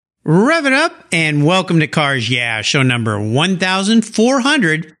Rev it up and welcome to Cars Yeah, show number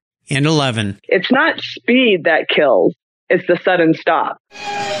 1411. It's not speed that kills, it's the sudden stop.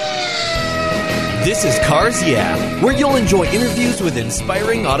 This is Cars Yeah, where you'll enjoy interviews with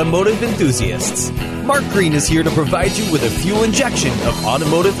inspiring automotive enthusiasts. Mark Green is here to provide you with a fuel injection of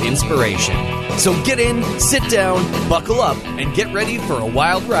automotive inspiration. So get in, sit down, buckle up, and get ready for a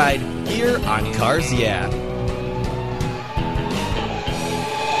wild ride here on Cars Yeah.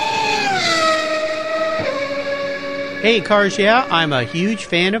 Hey Cars Yeah, I'm a huge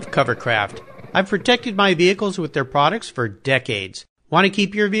fan of Covercraft. I've protected my vehicles with their products for decades. Want to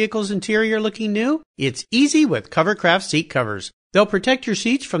keep your vehicle's interior looking new? It's easy with Covercraft seat covers. They'll protect your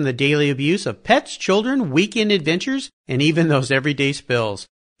seats from the daily abuse of pets, children, weekend adventures, and even those everyday spills.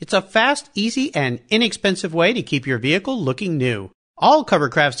 It's a fast, easy, and inexpensive way to keep your vehicle looking new. All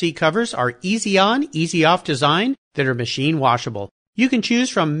Covercraft seat covers are easy on, easy off design that are machine washable. You can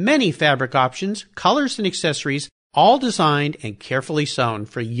choose from many fabric options, colors, and accessories, all designed and carefully sewn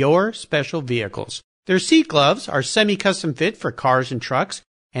for your special vehicles. Their seat gloves are semi-custom fit for cars and trucks,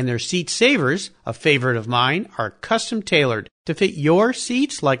 and their seat savers, a favorite of mine, are custom tailored to fit your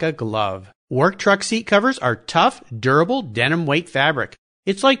seats like a glove. Work truck seat covers are tough, durable, denim weight fabric.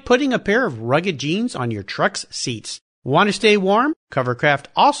 It's like putting a pair of rugged jeans on your truck's seats. Want to stay warm? Covercraft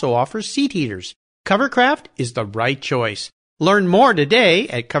also offers seat heaters. Covercraft is the right choice. Learn more today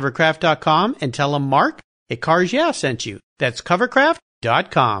at covercraft.com and tell them Mark at Cars Yeah sent you. That's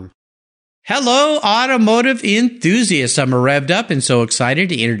covercraft.com. Hello, automotive enthusiasts. I'm revved up and so excited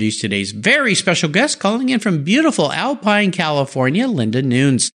to introduce today's very special guest calling in from beautiful Alpine, California, Linda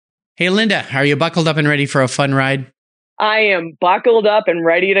Nunes. Hey, Linda, are you buckled up and ready for a fun ride? I am buckled up and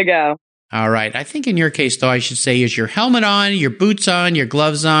ready to go. All right. I think in your case, though, I should say is your helmet on, your boots on, your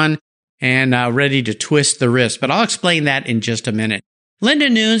gloves on, and ready to twist the wrist. But I'll explain that in just a minute.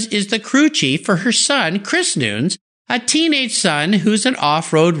 Linda Nunes is the crew chief for her son, Chris Nunes, a teenage son who's an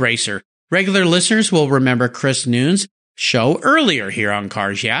off-road racer. Regular listeners will remember Chris Nunes' show earlier here on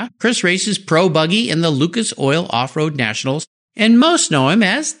Cars Yeah. Chris races Pro Buggy in the Lucas Oil Off-Road Nationals, and most know him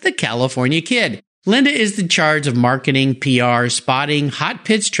as the California Kid. Linda is in charge of marketing, PR, spotting, hot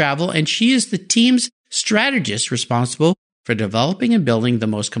pits travel, and she is the team's strategist responsible for developing and building the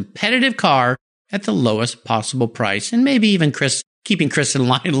most competitive car at the lowest possible price, and maybe even keeping Chris in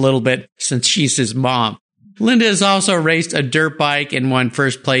line a little bit since she's his mom. Linda has also raced a dirt bike and won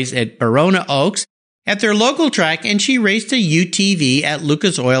first place at Barona Oaks at their local track, and she raced a UTV at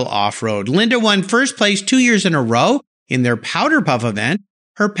Lucas Oil Off-Road. Linda won first place 2 years in a row in their Powder Puff event.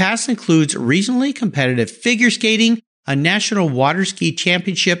 Her past includes regionally competitive figure skating, a national water ski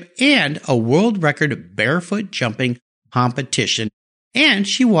championship, and a world record barefoot jumping competition. And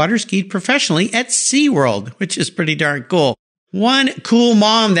she water skied professionally at SeaWorld, which is pretty darn cool. One cool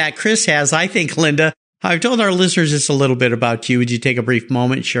mom that Chris has, I think, Linda. I've told our listeners this a little bit about you. Would you take a brief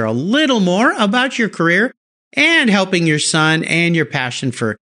moment, share a little more about your career and helping your son and your passion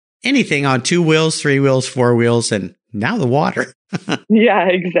for anything on 2 wheels, 3 wheels, 4 wheels, and now the water? Yeah,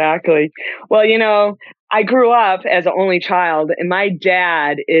 exactly. Well, I grew up as an only child, and my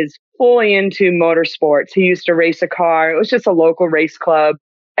dad is fully into motorsports. He used to race a car. It was just a local race club.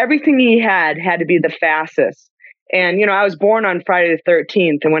 Everything he had to be the fastest. And, I was born on Friday the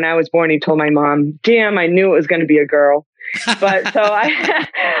 13th. And when I was born, he told my mom, damn, I knew it was going to be a girl. But so I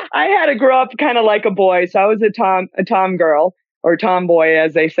had to grow up kind of like a boy. So I was a tom girl, or tomboy,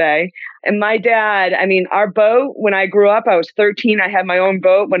 as they say. And my dad, our boat, when I grew up, I was 13. I had my own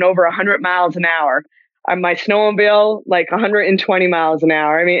boat, went over 100 miles an hour. My snowmobile, like 120 miles an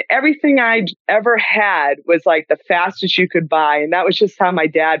hour. Everything I ever had was like the fastest you could buy. And that was just how my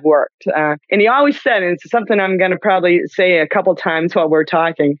dad worked. And he always said, and it's something I'm going to probably say a couple times while we're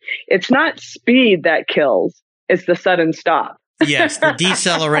talking, it's not speed that kills, it's the sudden stop. Yes, the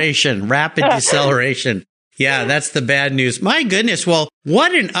deceleration, rapid deceleration. Yeah, that's the bad news. My goodness. Well,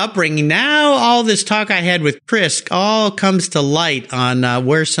 what an upbringing. Now all this talk I had with Chris all comes to light on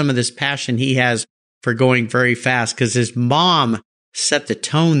where some of this passion he has for going very fast, because his mom set the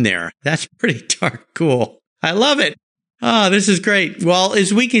tone there. That's pretty darn cool. I love it. Oh, this is great. Well,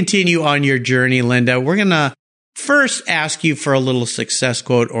 as we continue on your journey, Linda, we're going to first ask you for a little success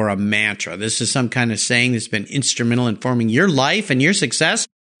quote or a mantra. This is some kind of saying that's been instrumental in forming your life and your success.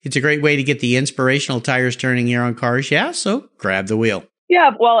 It's a great way to get the inspirational tires turning here on Cars Yeah, so grab the wheel.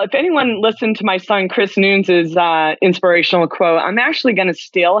 Yeah, well, if anyone listened to my son Chris Nunes' inspirational quote, I'm actually going to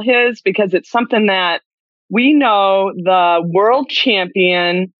steal his because it's something that we know the world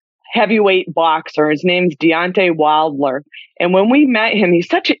champion heavyweight boxer. His name's Deontay Wilder. And when we met him, he's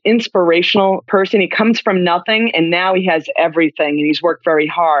such an inspirational person. He comes from nothing and now he has everything and he's worked very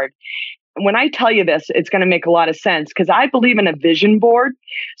hard. And when I tell you this, it's going to make a lot of sense because I believe in a vision board.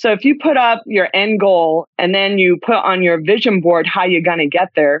 So if you put up your end goal and then you put on your vision board how you're going to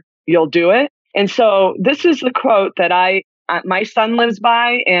get there, you'll do it. And so this is the quote that my son lives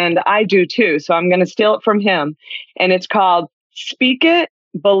by and I do too. So I'm going to steal it from him. And it's called speak it,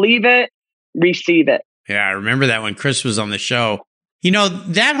 believe it, receive it. Yeah, I remember that when Chris was on the show. You know,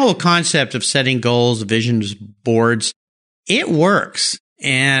 that whole concept of setting goals, visions, boards, it works.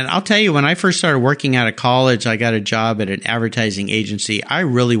 And I'll tell you, when I first started working out of college, I got a job at an advertising agency. I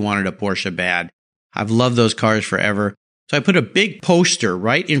really wanted a Porsche bad. I've loved those cars forever. So I put a big poster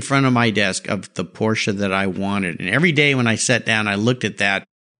right in front of my desk of the Porsche that I wanted. And every day when I sat down, I looked at that.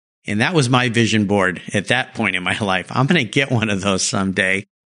 And that was my vision board at that point in my life. I'm going to get one of those someday.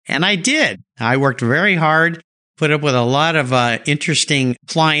 And I did. I worked very hard, put up with a lot of interesting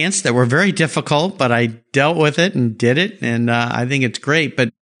clients that were very difficult, but I dealt with it and did it. And I think it's great. But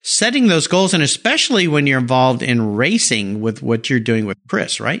setting those goals, and especially when you're involved in racing with what you're doing with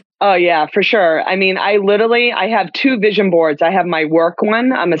Chris, right? Oh, yeah, for sure. I mean, I have two vision boards. I have my work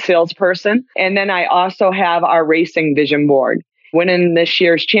one. I'm a salesperson. And then I also have our racing vision board. Winning this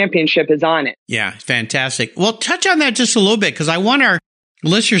year's championship is on it. Yeah, fantastic. Well, touch on that just a little bit because I want our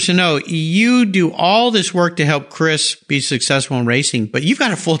listeners to know you do all this work to help Chris be successful in racing, but you've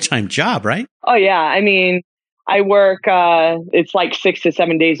got a full-time job, right? Oh, yeah. I mean, I work, it's like 6 to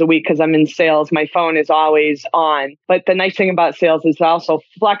 7 days a week because I'm in sales. My phone is always on. But the nice thing about sales is also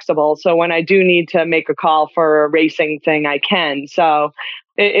flexible. So when I do need to make a call for a racing thing, I can. So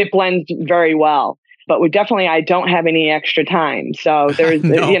it blends very well. But I don't have any extra time. So there's,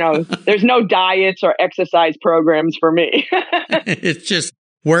 no. There's no diets or exercise programs for me. It's just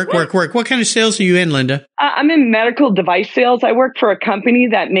work. What kind of sales are you in, Linda? I'm in medical device sales. I work for a company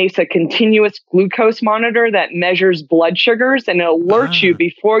that makes a continuous glucose monitor that measures blood sugars and it alerts you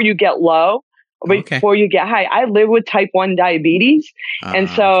before you get low, before you get high. I live with type 1 diabetes. And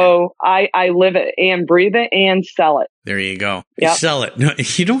so I live it and breathe it and sell it. There you go. Yep. Sell it. No,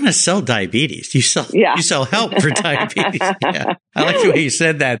 you don't want to sell diabetes. You sell help for diabetes. Yeah. I like the way you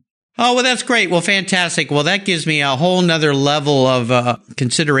said that. Oh, well, that's great. Well, fantastic. Well, that gives me a whole nother level of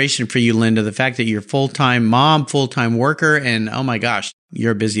consideration for you, Linda. The fact that you're full-time mom, full-time worker, and oh my gosh,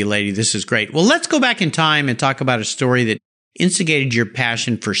 you're a busy lady. This is great. Well, let's go back in time and talk about a story that instigated your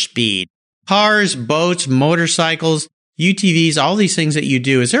passion for speed. Cars, boats, motorcycles, UTVs, all these things that you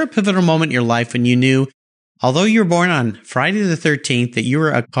do. Is there a pivotal moment in your life when you knew, although you were born on Friday the 13th, that you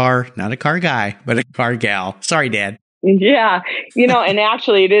were not a car guy, but a car gal? Sorry, Dad. Yeah. And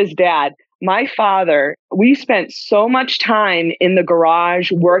actually it is Dad. My father, we spent so much time in the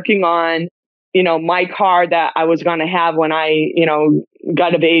garage working on, my car that I was going to have when I,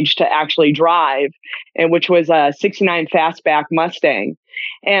 got of age to actually drive, and which was a 69 Fastback Mustang.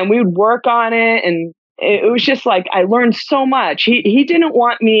 And we would work on it. And it was just like, I learned so much. He didn't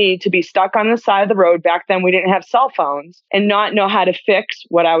want me to be stuck on the side of the road. Back then we didn't have cell phones and not know how to fix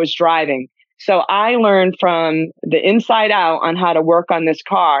what I was driving. So I learned from the inside out on how to work on this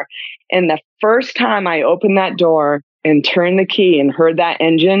car. And the first time I opened that door and turned the key and heard that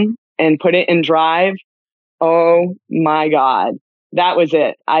engine and put it in drive, oh my God, that was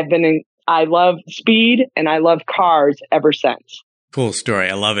it. I love speed and I love cars ever since. Cool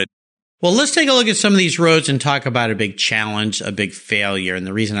story. I love it. Well, let's take a look at some of these roads and talk about a big challenge, a big failure. And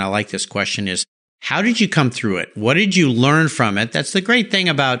the reason I like this question is, how did you come through it? What did you learn from it? That's the great thing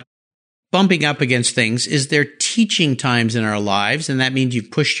about bumping up against things, is they're teaching times in our lives. And that means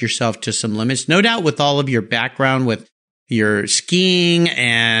you've pushed yourself to some limits. No doubt with all of your background, with your skiing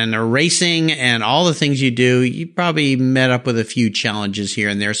and racing and all the things you do, you probably met up with a few challenges here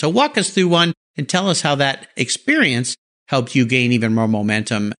and there. So walk us through one and tell us how that experience helped you gain even more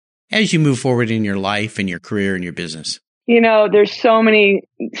momentum as you move forward in your life and your career and your business. There's so many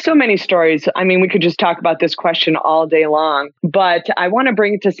stories. I mean, we could just talk about this question all day long, but I want to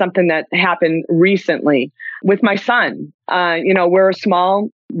bring it to something that happened recently with my son. We're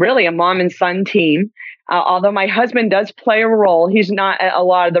a mom and son team. Although my husband does play a role, he's not at a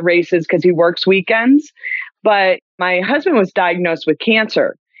lot of the races because he works weekends, but my husband was diagnosed with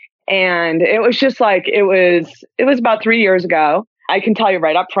cancer. And it was just like, it was about 3 years ago. I can tell you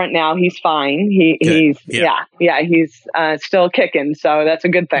right up front now, he's fine. He's still kicking. So that's a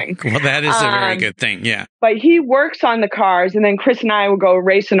good thing. Well, that is a very good thing. Yeah. But he works on the cars, and then Chris and I will go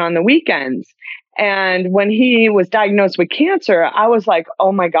racing on the weekends. And when he was diagnosed with cancer, I was like,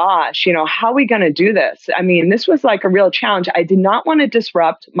 oh my gosh, how are we going to do this? I mean, this was like a real challenge. I did not want to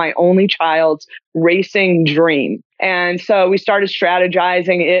disrupt my only child's racing dream. And so we started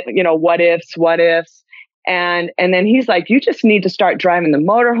strategizing it, what ifs. And then he's like, you just need to start driving the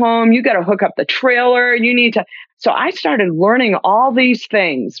motorhome. You got to hook up the trailer. You need to. So I started learning all these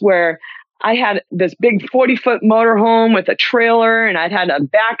things where I had this big 40-foot motorhome with a trailer, and I'd had to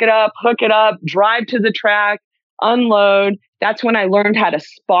back it up, hook it up, drive to the track, unload. That's when I learned how to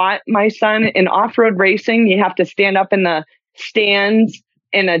spot my son. In off-road racing, you have to stand up in the stands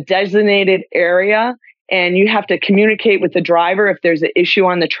in a designated area, and you have to communicate with the driver if there's an issue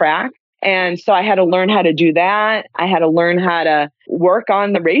on the track. And so I had to learn how to do that. I had to learn how to work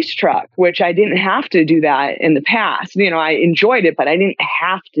on the race truck, which I didn't have to do that in the past. I enjoyed it, but I didn't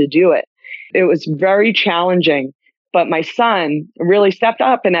have to do it. It was very challenging, but my son really stepped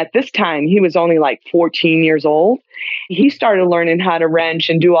up. And at this time, he was only like 14 years old. He started learning how to wrench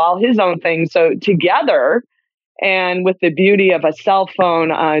and do all his own things. So together, and with the beauty of a cell phone,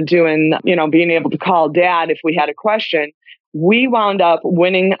 being able to call dad if we had a question, we wound up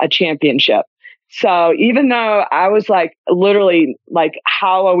winning a championship. So even though I was like, literally, like,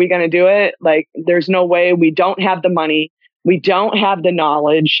 how are we going to do it? Like, there's no way. We don't have the money. We don't have the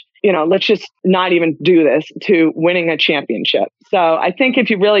knowledge. Let's just not even do this, to winning a championship. So I think if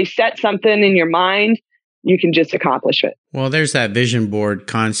you really set something in your mind, you can just accomplish it. Well, there's that vision board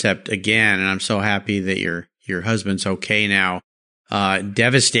concept again. And I'm so happy that your husband's okay now.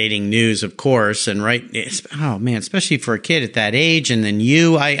 Devastating news, of course. And oh man, especially for a kid at that age. And then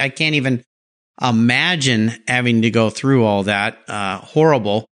I can't even imagine having to go through all that.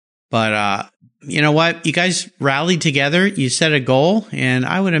 Horrible. But, you know what? You guys rallied together. You set a goal. And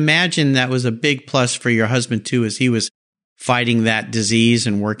I would imagine that was a big plus for your husband too, as he was fighting that disease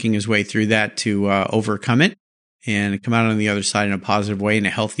and working his way through that to overcome it and come out on the other side in a positive way, in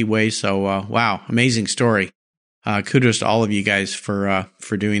a healthy way. So, wow, amazing story. Kudos to all of you guys for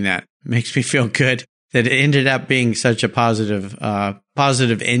doing that. It makes me feel good that it ended up being such a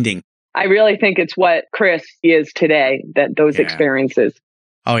positive ending. I really think it's what Chris is today, that those experiences.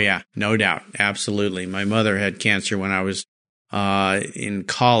 Oh yeah, no doubt. Absolutely. My mother had cancer when I was in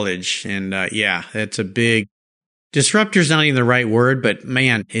college, and it's a big disruptor's not even the right word, but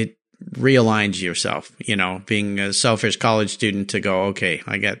man, it realigns yourself, being a selfish college student to go, okay,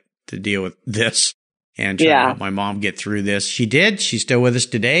 I got to deal with this and try to help my mom get through this. She did. She's still with us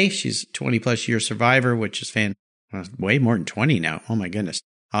today. She's a 20 plus year survivor, which is way more than 20 now. Oh my goodness.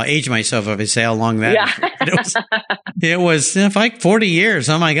 I'll age myself if I say how long that it was like 40 years.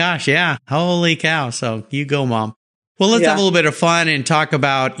 Oh my gosh. Yeah. Holy cow. So you go, Mom. Well, let's have a little bit of fun and talk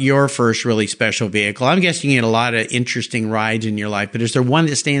about your first really special vehicle. I'm guessing you had a lot of interesting rides in your life, but is there one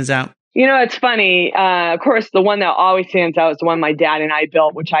that stands out? It's funny. Of course, the one that always stands out is the one my dad and I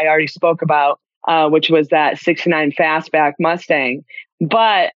built, which I already spoke about, which was that 69 Fastback Mustang.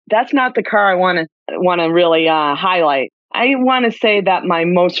 But that's not the car I want to really highlight. I want to say that my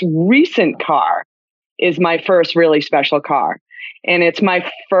most recent car is my first really special car. And it's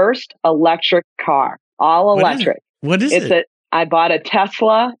my first electric car, all electric. What is it? I bought a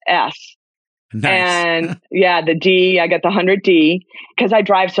Tesla S. Nice. And the D, I got the 100D because I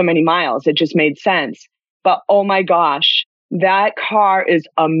drive so many miles. It just made sense. But oh my gosh, that car is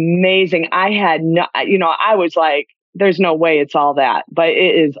amazing. I had I was like, there's no way it's all that, but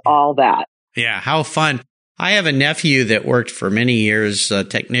it is all that. Yeah. How fun. I have a nephew that worked for many years, a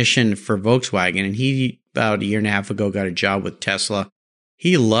technician for Volkswagen, and he about a year and a half ago got a job with Tesla.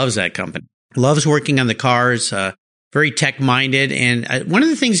 He loves that company, loves working on the cars, very tech-minded. And one of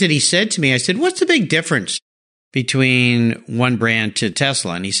the things that he said to me, I said, what's the big difference between one brand to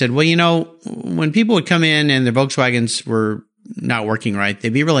Tesla? And he said, well, when people would come in and their Volkswagens were not working right, they'd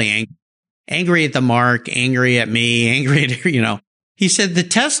be really angry at the marque, angry at me, angry at, He said, the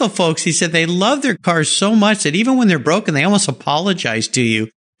Tesla folks, he said, they love their cars so much that even when they're broken, they almost apologize to you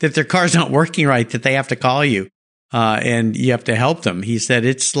that their car's not working right, that they have to call you and you have to help them. He said,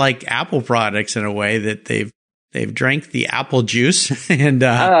 it's like Apple products in a way that they've drank the apple juice and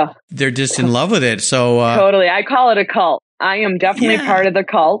they're just in love with it. So totally. I call it a cult. I am definitely part of the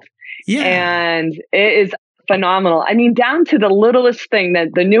cult. Yeah. And it is phenomenal. I mean, down to the littlest thing, that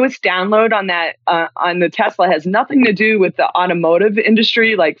the newest download on that on the Tesla has nothing to do with the automotive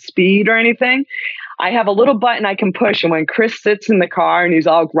industry, like speed or anything. I have a little button I can push, and when Chris sits in the car and he's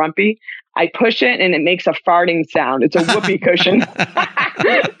all grumpy, I push it and it makes a farting sound. It's a whoopee cushion.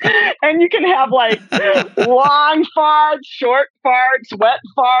 And you can have like long farts, short farts, wet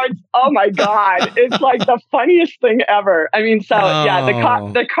farts. Oh my God. It's like the funniest thing ever. I mean, so yeah,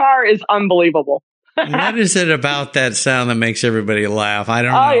 the car is unbelievable. What is it about that sound that makes everybody laugh? I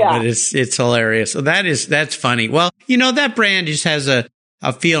don't know, but it's hilarious. So that's funny. Well, that brand just has a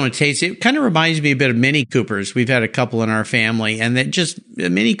feel and a taste. It kind of reminds me a bit of Mini Coopers. We've had a couple in our family, and that just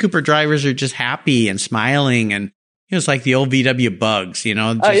Mini Cooper drivers are just happy and smiling, and it's like the old VW Bugs.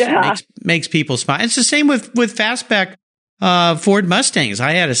 Makes people smile. It's the same with fastback Ford Mustangs.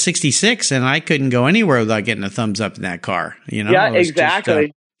 I had a '66, and I couldn't go anywhere without getting a thumbs up in that car. Yeah, exactly.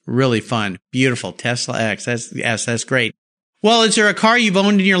 Just, really fun, beautiful Tesla X. That's great. Well, is there a car you've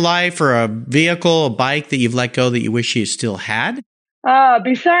owned in your life, or a vehicle, a bike that you've let go that you wish you still had?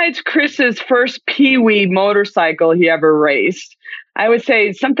 Besides Chris's first Pee-wee motorcycle he ever raced, I would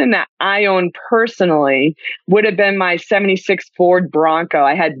say something that I own personally would have been my 76 Ford Bronco.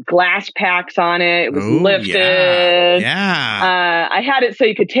 I had glass packs on it. It was lifted. Yeah. I had it so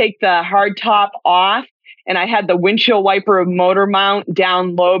you could take the hard top off, and I had the windshield wiper motor mount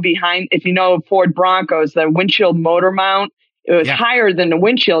down low behind. If you know Ford Broncos, the windshield motor mount, it was higher than the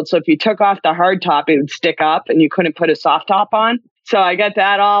windshield. So if you took off the hard top, it would stick up and you couldn't put a soft top on. So I got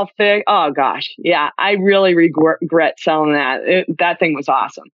that all fixed. Oh, gosh. Yeah, I really regret selling that. That thing was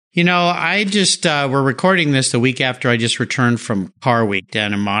awesome. I just, we're recording this the week after I just returned from Car Week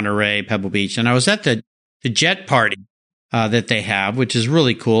down in Monterey, Pebble Beach. And I was at the jet party that they have, which is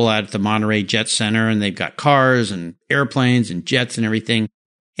really cool, out at the Monterey Jet Center. And they've got cars and airplanes and jets and everything.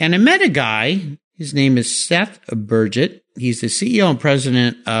 And I met a guy. His name is Seth Burgett. He's the CEO and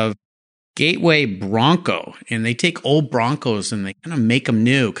president of Gateway Bronco, and they take old Broncos and they kind of make them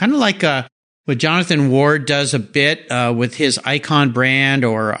new, kind of like what Jonathan Ward does a bit with his Icon brand.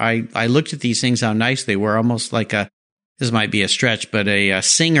 Or I looked at these things, how nice they were, almost like this might be a stretch, but a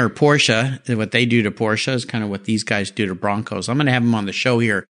Singer Porsche. What they do to Porsche is kind of what these guys do to Broncos. I'm going to have them on the show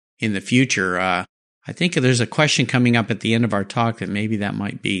here in the future. I think there's a question coming up at the end of our talk that maybe that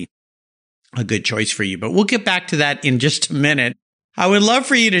might be a good choice for you, but we'll get back to that in just a minute. I would love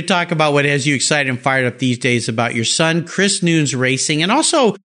for you to talk about what has you excited and fired up these days about your son, Chris Nunes Racing. And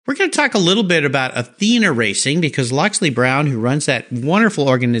also, we're going to talk a little bit about Athena Racing, because Loxley Brown, who runs that wonderful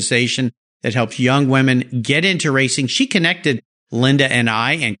organization that helps young women get into racing, she connected Linda and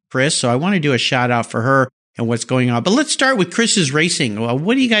I and Chris. So I want to do a shout out for her and what's going on. But let's start with Chris's Racing. Well,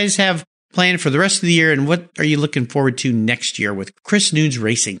 what do you guys have planned for the rest of the year, and what are you looking forward to next year with Chris Nunes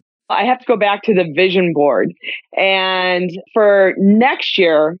Racing? I have to go back to the vision board. And for next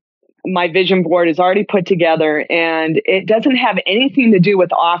year, my vision board is already put together, and it doesn't have anything to do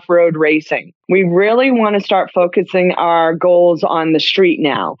with off-road racing. We really want to start focusing our goals on the street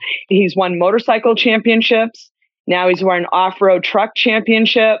now. He's won motorcycle championships. Now he's won off-road truck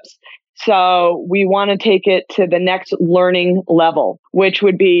championships. So we want to take it to the next learning level, which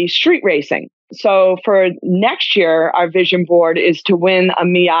would be street racing. So for next year, our vision board is to win a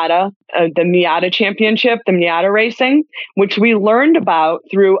Miata, the Miata Championship, the Miata Racing, which we learned about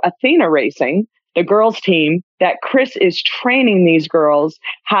through Athena Racing, the girls team, that Chris is training these girls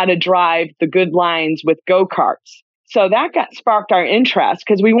how to drive the good lines with go-karts. So that sparked our interest,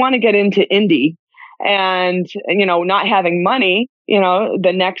 because we want to get into Indy, and, not having money,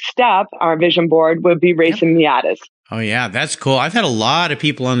 the next step, our vision board would be racing Miatas. Oh, yeah, that's cool. I've had a lot of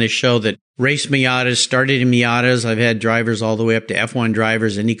people on this show that race Miatas, started in Miatas. I've had drivers all the way up to F1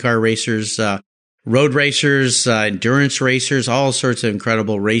 drivers, IndyCar racers, road racers, endurance racers, all sorts of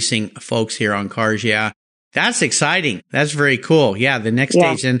incredible racing folks here on Cars. Yeah, that's exciting. That's very cool. Yeah, the next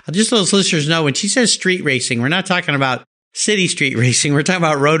stage. And just those listeners know, when she says street racing, we're not talking about city street racing. We're talking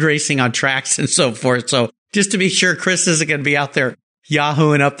about road racing on tracks and so forth. So just to be sure, Chris isn't going to be out there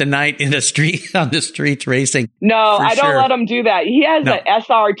yahooing up the night in the street, on the streets racing. No, I don't let him do that. He has an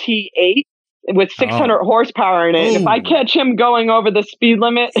SRT 8 with 600 horsepower in it. And if I catch him going over the speed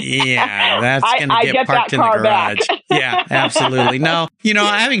limit, that's going to get parked in the garage. Yeah, absolutely. No,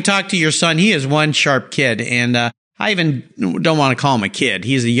 having talked to your son, he is one sharp kid. And I even don't want to call him a kid.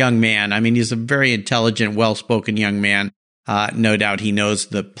 He's a young man. I mean, he's a very intelligent, well-spoken young man. No doubt he knows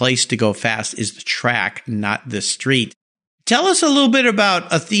the place to go fast is the track, not the street. Tell us a little bit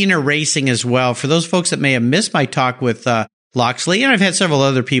about Athena Racing as well, for those folks that may have missed my talk with Loxley, and I've had several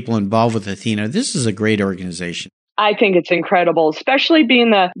other people involved with Athena. This is a great organization. I think it's incredible, especially being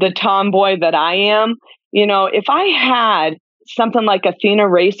the tomboy that I am. If I had something like Athena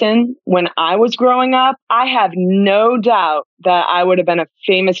Racing when I was growing up, I have no doubt that I would have been a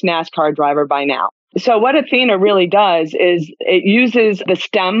famous NASCAR driver by now. So what Athena really does is it uses the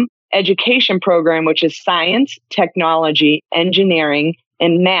STEM education program, which is science, technology, engineering,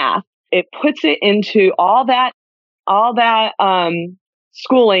 and math, it puts it into all that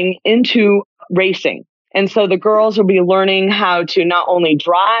schooling into racing. And so the girls will be learning how to not only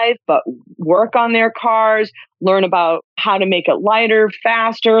drive, but work on their cars, learn about how to make it lighter,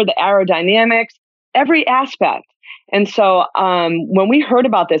 faster, the aerodynamics, every aspect. And so when we heard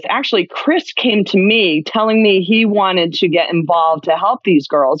about this, actually, Chris came to me telling me he wanted to get involved to help these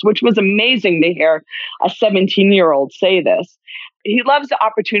girls, which was amazing to hear a 17-year-old say this. He loves the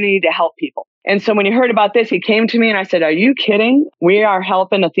opportunity to help people. And so when he heard about this, he came to me and I said, are you kidding? We are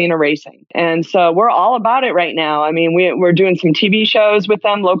helping Athena Racing. And so we're all about it right now. I mean, we're doing some TV shows with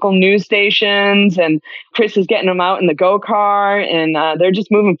them, local news stations, and Chris is getting them out in the go-kart, and they're just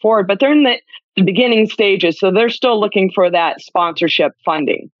moving forward. But they're in the beginning stages, so they're still looking for that sponsorship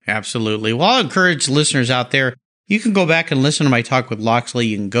funding. Absolutely. Well, I'll encourage listeners out there, you can go back and listen to my talk with Loxley.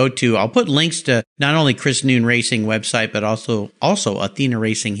 You can go to, I'll put links to not only Chris Noon Racing website, but also Athena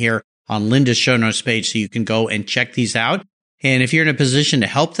Racing here on Linda's show notes page, so you can go and check these out. And if you're in a position to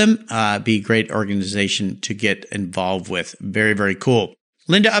help them, be a great organization to get involved with. Very, very cool.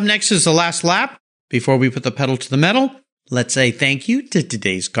 Linda, up next is the last lap. Before we put the pedal to the metal, let's say thank you to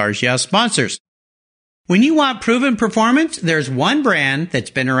today's Cars Yeah sponsors. When you want proven performance, there's one brand that's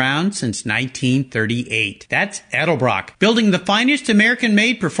been around since 1938. That's Edelbrock, building the finest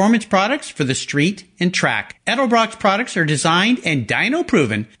American-made performance products for the street and track. Edelbrock's products are designed and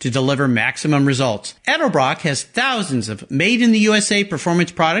dyno-proven to deliver maximum results. Edelbrock has thousands of made-in-the-USA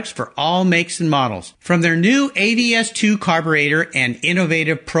performance products for all makes and models. From their new AVS2 carburetor and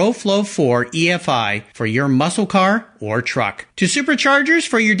innovative ProFlow 4 EFI for your muscle car or truck, to superchargers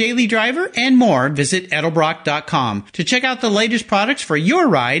for your daily driver and more, visit Edelbrock.com to check out the latest products for your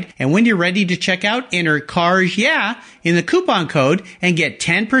ride. And when you're ready to check out, enter Cars Yeah in the coupon code and get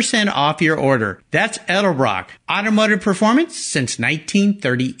 10% off your order. That's Edelbrock, automotive performance since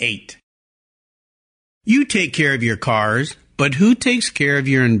 1938. You take care of your cars, but who takes care of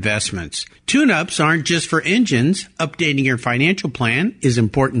your investments? Tune-ups aren't just for engines. Updating your financial plan is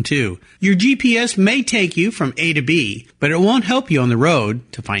important too. Your GPS may take you from A to B, but it won't help you on the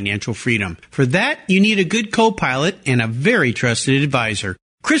road to financial freedom. For that, you need a good co-pilot and a very trusted advisor.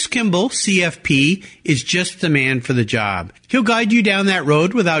 Chris Kimball, CFP, is just the man for the job. He'll guide you down that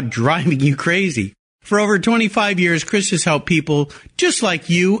road without driving you crazy. For over 25 years, Chris has helped people just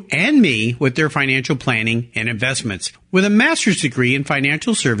like you and me with their financial planning and investments. With a master's degree in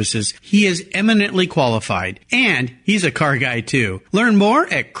financial services, he is eminently qualified, and he's a car guy too. Learn more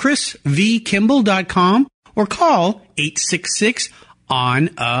at chrisvkimball.com or call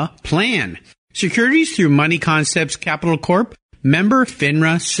 866-ON-A-PLAN. Securities through Money Concepts Capital Corp., member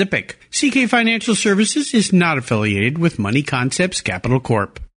FINRA SIPC. CK Financial Services is not affiliated with Money Concepts Capital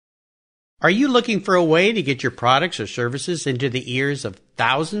Corp. Are you looking for a way to get your products or services into the ears of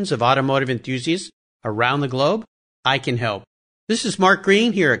thousands of automotive enthusiasts around the globe? I can help. This is Mark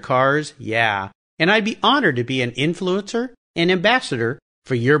Green here at Cars Yeah, and I'd be honored to be an influencer and ambassador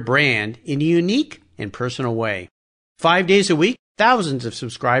for your brand in a unique and personal way. 5 days a week, thousands of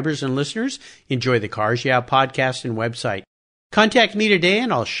subscribers and listeners enjoy the Cars Yeah podcast and website. Contact me today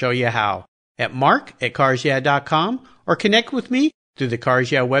and I'll show you how at mark@carsyeah.com or connect with me through the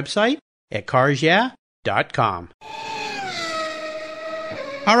Cars Yeah website at carsyeah.com.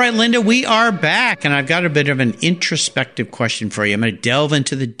 All right, Linda, we are back, and I've got a bit of an introspective question for you. I'm going to delve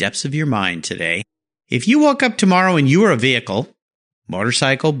into the depths of your mind today. If you woke up tomorrow and you were a vehicle,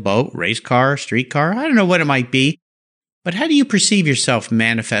 motorcycle, boat, race car, street car, I don't know what it might be, but how do you perceive yourself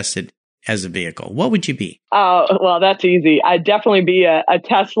manifested as a vehicle? What would you be? Oh, well, that's easy. I'd definitely be a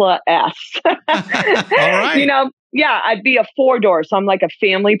Tesla S. All right. Yeah, I'd be a 4-door. So I'm like a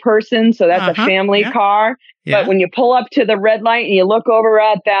family person. So that's a family car. Yeah. But when you pull up to the red light and you look over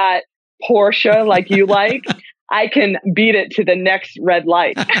at that Porsche like you like, I can beat it to the next red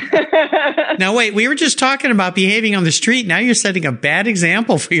light. Now, wait, we were just talking about behaving on the street. Now you're setting a bad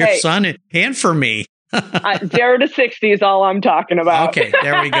example for your son and for me. 0 to 60 is all I'm talking about. Okay,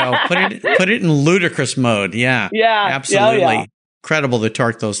 there we go. Put it in ludicrous mode. Yeah. Yeah. Absolutely. Yeah. Incredible the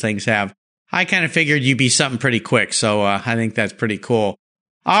torque those things have. I kind of figured you'd be something pretty quick, so I think that's pretty cool.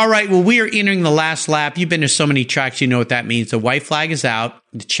 All right, well, we are entering the last lap. You've been to so many tracks, you know what that means. The white flag is out.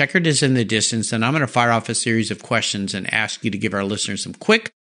 The checkered is in the distance, and I'm going to fire off a series of questions and ask you to give our listeners some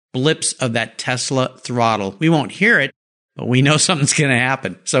quick blips of that Tesla throttle. We won't hear it, but we know something's going to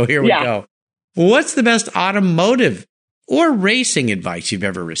happen. So here we go. What's the best automotive or racing advice you've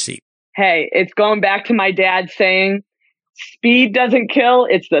ever received? Hey, it's going back to my dad saying, speed doesn't kill,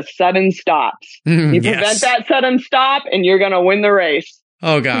 it's the sudden stops. You prevent that sudden stop and you're going to win the race.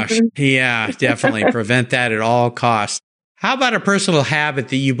 Oh, gosh. Yeah, definitely. Prevent that at all costs. How about a personal habit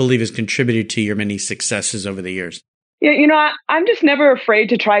that you believe has contributed to your many successes over the years? Yeah, I'm just never afraid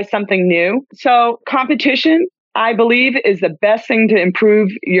to try something new. So competition, I believe, is the best thing to improve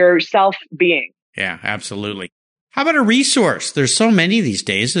your self-being. Yeah, absolutely. How about a resource? There's so many these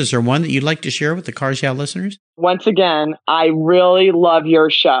days. Is there one that you'd like to share with the Cars Yeah listeners? Once again, I really love your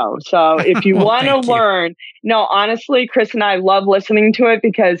show. So if you Well, want to learn, no, honestly, Chris and I love listening to it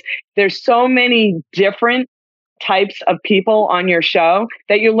because there's so many different types of people on your show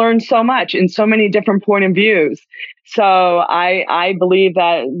that you learn so much in so many different point of views. So I believe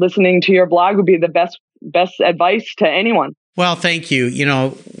that listening to your blog would be the best advice to anyone. Well, thank you.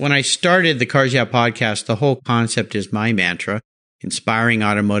 When I started the Cars Yeah podcast, the whole concept is my mantra, inspiring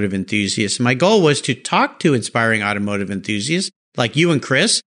automotive enthusiasts. My goal was to talk to inspiring automotive enthusiasts like you and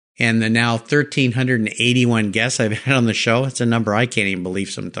Chris and the now 1,381 guests I've had on the show. It's a number I can't even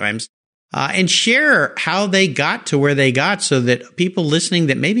believe sometimes. And share how they got to where they got so that people listening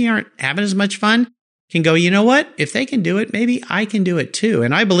that maybe aren't having as much fun can go, you know what? If they can do it, maybe I can do it too.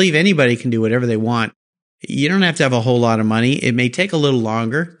 And I believe anybody can do whatever they want. You don't have to have a whole lot of money. It may take a little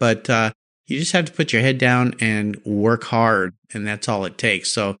longer, but you just have to put your head down and work hard. And that's all it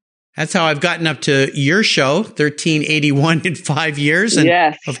takes. So that's how I've gotten up to your show, 1381 in 5 years. And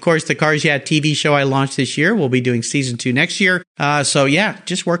yes, of course, the Cars Yeah TV show I launched this year. We'll be doing season 2 next year. So yeah,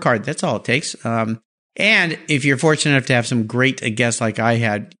 just work hard. That's all it takes. And if you're fortunate enough to have some great guests like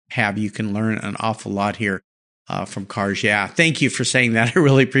I have, you can learn an awful lot here from Cars Yeah. Thank you for saying that. I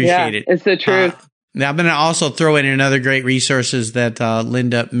really appreciate it. It's the truth. Now, I'm going to also throw in another great resources that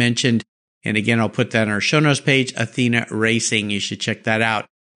Linda mentioned. And again, I'll put that on our show notes page, Athena Racing. You should check that out.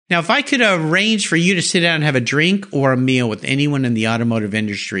 Now, if I could arrange for you to sit down and have a drink or a meal with anyone in the automotive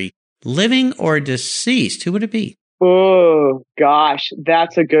industry, living or deceased, who would it be? Oh, gosh,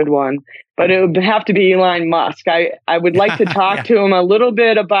 that's a good one. But it would have to be Elon Musk. I would like to talk to him a little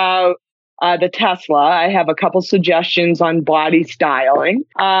bit about the Tesla. I have a couple suggestions on body styling.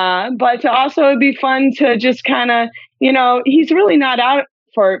 But also it'd be fun to just kind of, he's really not out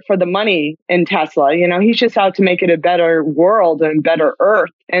for the money in Tesla. He's just out to make it a better world and better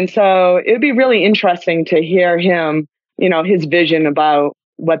earth. And so it'd be really interesting to hear him, his vision about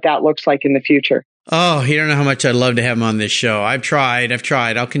what that looks like in the future. Oh, you don't know how much I'd love to have him on this show. I've tried.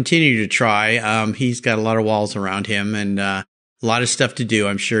 I'll continue to try. He's got a lot of walls around him and a lot of stuff to do.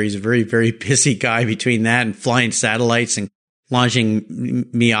 I'm sure he's a very, very busy guy between that and flying satellites and launching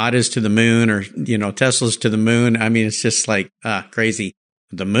Miatas to the moon or, Teslas to the moon. I mean, it's just like crazy.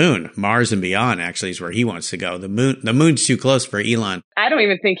 The moon, Mars and beyond, actually, is where he wants to go. The moon's too close for Elon. I don't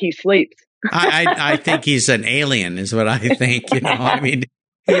even think he sleeps. I think he's an alien, is what I think. I mean,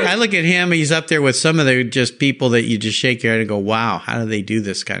 I look at him. He's up there with some of the just people that you just shake your head and go, "Wow, how do they do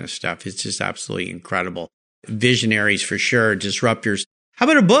this kind of stuff?" It's just absolutely incredible. Visionaries for sure, disruptors. How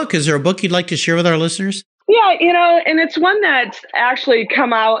about a book? Is there a book you'd like to share with our listeners? Yeah, and it's one that's actually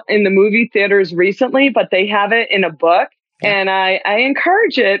come out in the movie theaters recently, but they have it in a book. And I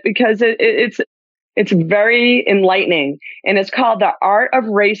encourage it because it's very enlightening. And it's called The Art of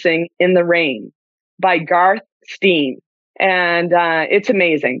Racing in the Rain by Garth Steen. And it's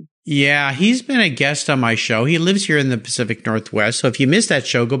amazing. Yeah, he's been a guest on my show. He lives here in the Pacific Northwest. So if you missed that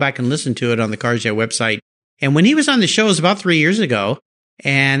show, go back and listen to it on the Cars Yeah website. And when he was on the show, it was about 3 years ago.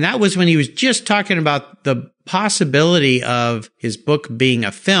 And that was when he was just talking about the possibility of his book being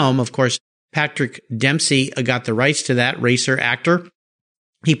a film. Of course, Patrick Dempsey got the rights to that, racer, actor.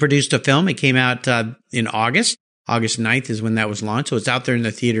 He produced a film. It came out in August. August 9th is when that was launched. So it's out there in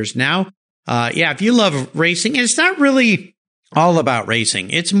the theaters now. If you love racing, and it's not really all about racing.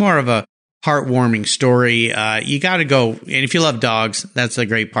 It's more of a heartwarming story. You got to go. And if you love dogs, that's a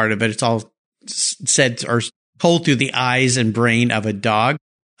great part of it. It's all said or told through the eyes and brain of a dog,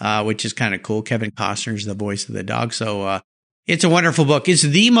 which is kind of cool. Kevin Costner is the voice of the dog. So, it's a wonderful book. It's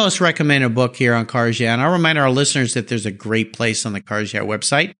the most recommended book here on Cars Yeah. And I'll remind our listeners that there's a great place on the Cars Yeah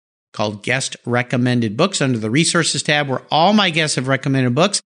website called Guest Recommended Books under the Resources tab where all my guests have recommended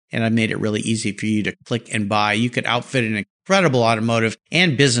books. And I've made it really easy for you to click and buy. You could outfit an incredible automotive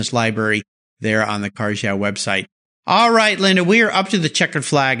and business library there on the Cars Yeah website. All right, Linda, we are up to the checkered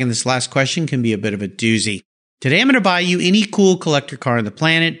flag. And this last question can be a bit of a doozy. Today, I'm going to buy you any cool collector car on the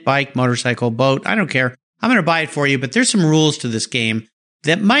planet, bike, motorcycle, boat. I don't care. I'm going to buy it for you, but there's some rules to this game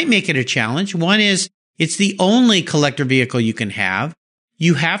that might make it a challenge. One is it's the only collector vehicle you can have.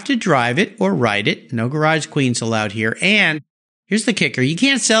 You have to drive it or ride it. No garage queens allowed here. And here's the kicker. You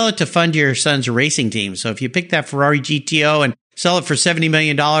can't sell it to fund your son's racing team. So if you pick that Ferrari GTO and sell it for $70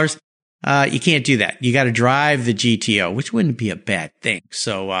 million, you can't do that. You got to drive the GTO, which wouldn't be a bad thing.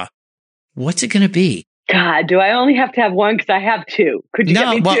 So what's it going to be? God, do I only have to have one? Because I have two. Could you get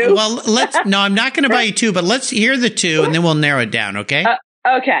me two? No, I'm not going to buy you two, but let's hear the two and then we'll narrow it down, okay?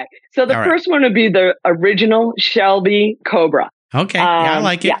 Okay. So the first one would be the original Shelby Cobra. Okay. Yeah, I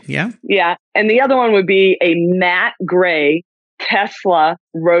like it. Yeah. And the other one would be a matte gray Tesla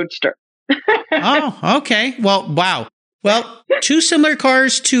Roadster. Oh, okay. Well, wow. Well, two similar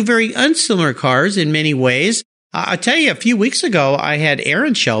cars, two very unsimilar cars in many ways. I'll tell you, a few weeks ago, I had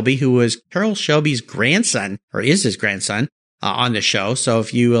Aaron Shelby, who was Carroll Shelby's grandson, or is his grandson, on the show. So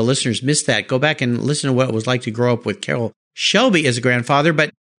if you listeners missed that, go back and listen to what it was like to grow up with Carroll Shelby as a grandfather.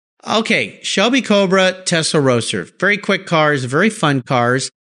 But okay, Shelby Cobra, Tesla Roadster, very quick cars, very fun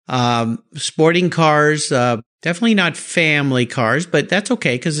cars, sporting cars, definitely not family cars, but that's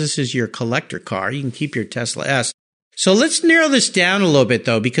okay because this is your collector car. You can keep your Tesla S. So let's narrow this down a little bit,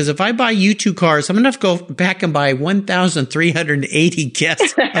 though, because if I buy you two cars, I'm going to have to go back and buy 1,380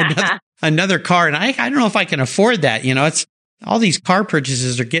 guess another car. And I don't know if I can afford that. You know, it's all these car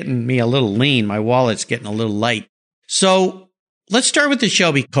purchases are getting me a little lean. My wallet's getting a little light. So let's start with the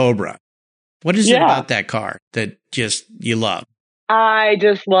Shelby Cobra. What is it about that car that just you love? I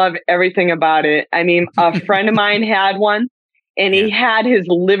just love everything about it. I mean, a friend of mine had one. And he had his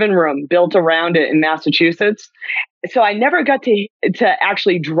living room built around it in Massachusetts. So I never got to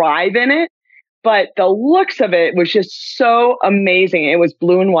actually drive in it, but the looks of it was just so amazing. It was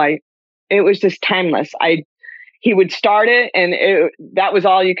blue and white. It was just timeless. He would start it and that was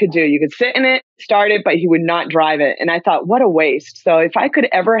all you could do. You could sit in it, start it, but he would not drive it. And I thought, what a waste. So if I could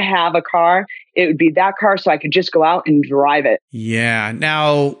ever have a car, it would be that car so I could just go out and drive it. Yeah.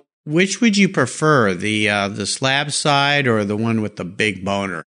 Now, which would you prefer, the slab side or the one with the big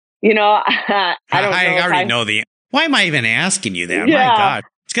boner? You know, I don't know. I already know why am I even asking you that? Yeah. My God.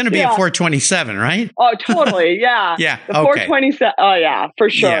 It's going to be a 427, right? Oh, totally. Yeah. Yeah. The 427. Oh, yeah, for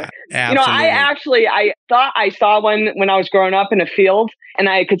sure. Yeah, absolutely. You know, I thought I saw one when I was growing up in a field and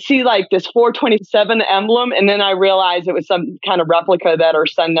I could see like this 427 emblem. And then I realized it was some kind of replica that our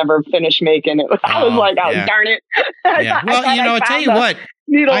son never finished making. I was like, darn it. Yeah. Well, you know, I'll tell you what.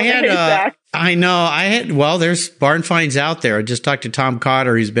 There's barn finds out there. I just talked to Tom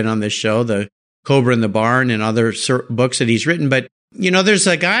Cotter. He's been on this show, The Cobra in the Barn and other books that he's written. But, you know, there's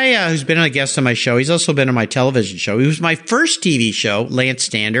a guy who's been a guest on my show. He's also been on my television show. He was my first TV show, Lance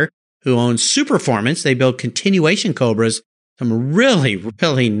Stander, who owns Superformance. They build continuation Cobras, some really,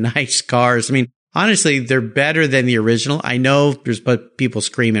 really nice cars. I mean, honestly, they're better than the original. I know there's people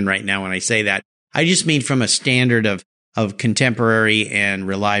screaming right now when I say that. I just mean from a standard of contemporary and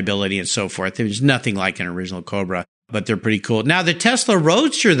reliability and so forth. There's nothing like an original Cobra, but they're pretty cool. Now, the Tesla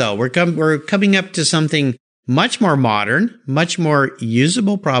Roadster, though, we're coming up to something much more modern, much more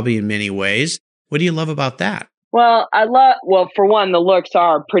usable, probably in many ways. What do you love about that? Well, for one, the looks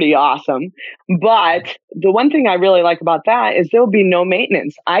are pretty awesome. But the one thing I really like about that is there'll be no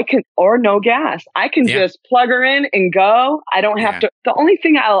maintenance. Or no gas. I can just plug her in and go. I don't have to. The only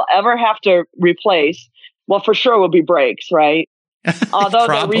thing I'll ever have to replace, well, for sure will be brakes, right? Although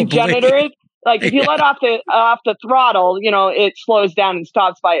they're regenerative. Like if you let off the throttle, you know, it slows down and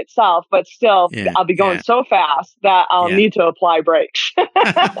stops by itself, but still I'll be going so fast that I'll need to apply brakes.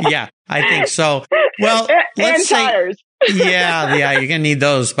 Yeah, I think so. Well, let's say tires. Yeah, you're going to need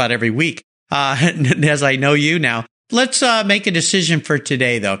those about every week. As I know you now. Let's make a decision for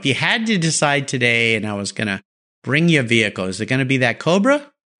today though. If you had to decide today and I was going to bring you a vehicle, is it going to be that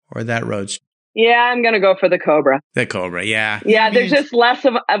Cobra or that Roadster? Yeah, I'm going to go for the Cobra. The Cobra, yeah. Yeah, there's just less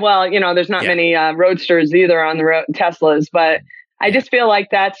of, there's not many Roadsters either on the Teslas, but I just feel like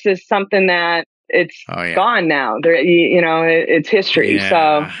that's just something that it's gone now. It's history. Yeah.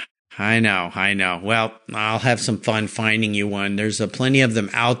 So I know. Well, I'll have some fun finding you one. There's plenty of them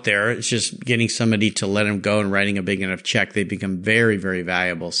out there. It's just getting somebody to let them go and writing a big enough check. They become very, very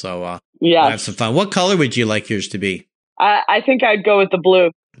valuable. So we'll have some fun. What color would you like yours to be? I think I'd go with the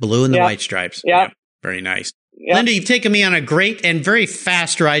blue. Blue and the white stripes. Yeah. Very nice. Yep. Linda, you've taken me on a great and very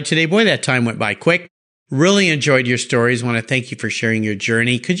fast ride today. Boy, that time went by quick. Really enjoyed your stories. Want to thank you for sharing your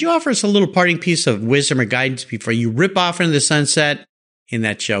journey. Could you offer us a little parting piece of wisdom or guidance before you rip off into the sunset in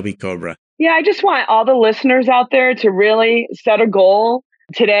that Shelby Cobra? Yeah, I just want all the listeners out there to really set a goal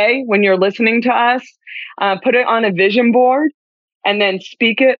today when you're listening to us. Put it on a vision board and then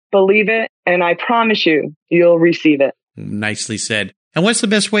speak it, believe it, and I promise you'll receive it. Nicely said. And what's the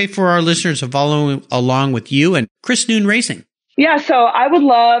best way for our listeners to follow along with you and Chris Noon Racing? Yeah, so I would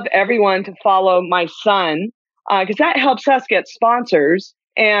love everyone to follow my son because that helps us get sponsors.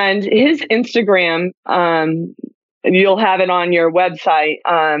 And his Instagram, you'll have it on your website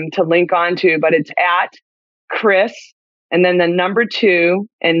to link onto, but it's at Chris and then the number 2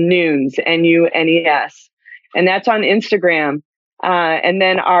 and Nunes, Nunes. And that's on Instagram. And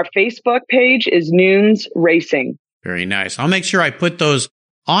then our Facebook page is Nunes Racing. Very nice. I'll make sure I put those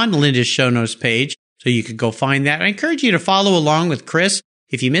on Linda's show notes page so you could go find that. I encourage you to follow along with Chris.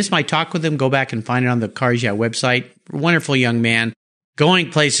 If you missed my talk with him, go back and find it on the Cars Yeah website. Wonderful young man. Going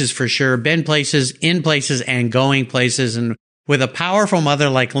places for sure. Been places, in places, and going places. And with a powerful mother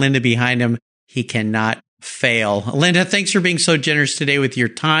like Linda behind him, he cannot fail. Linda, thanks for being so generous today with your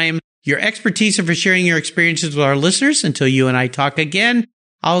time, your expertise, and for sharing your experiences with our listeners. Until you and I talk again,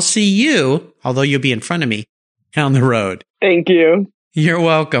 I'll see you, although you'll be in front of me, down the road. Thank you. You're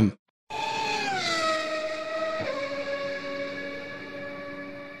welcome.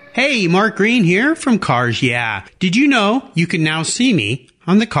 Hey, Mark Green here from Cars Yeah. Did you know you can now see me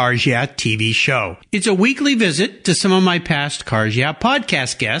on the Cars Yeah TV show? It's a weekly visit to some of my past Cars Yeah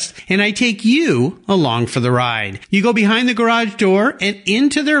podcast guests, and I take you along for the ride. You go behind the garage door and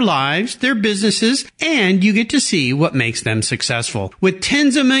into their lives, their businesses, and you get to see what makes them successful. With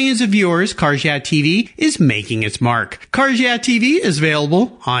tens of millions of viewers, Cars Yeah TV is making its mark. Cars Yeah TV is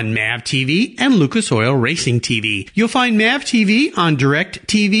available on MAV TV and Lucas Oil Racing TV. You'll find MAV TV on Direct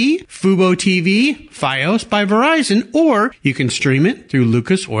TV, Fubo TV, Fios by Verizon, or you can stream it through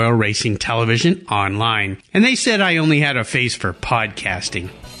Lucas Oil Racing Television online. And they said I only had a face for podcasting.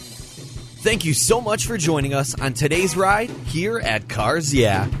 Thank you so much for joining us on today's ride here at Cars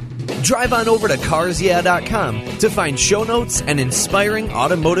Yeah. Drive on over to carsyeah.com to find show notes and inspiring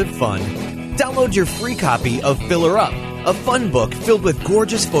automotive fun. Download your free copy of Filler Up, a fun book filled with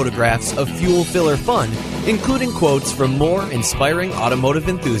gorgeous photographs of fuel filler fun, including quotes from more inspiring automotive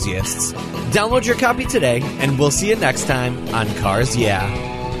enthusiasts. Download your copy today, and we'll see you next time on Cars Yeah.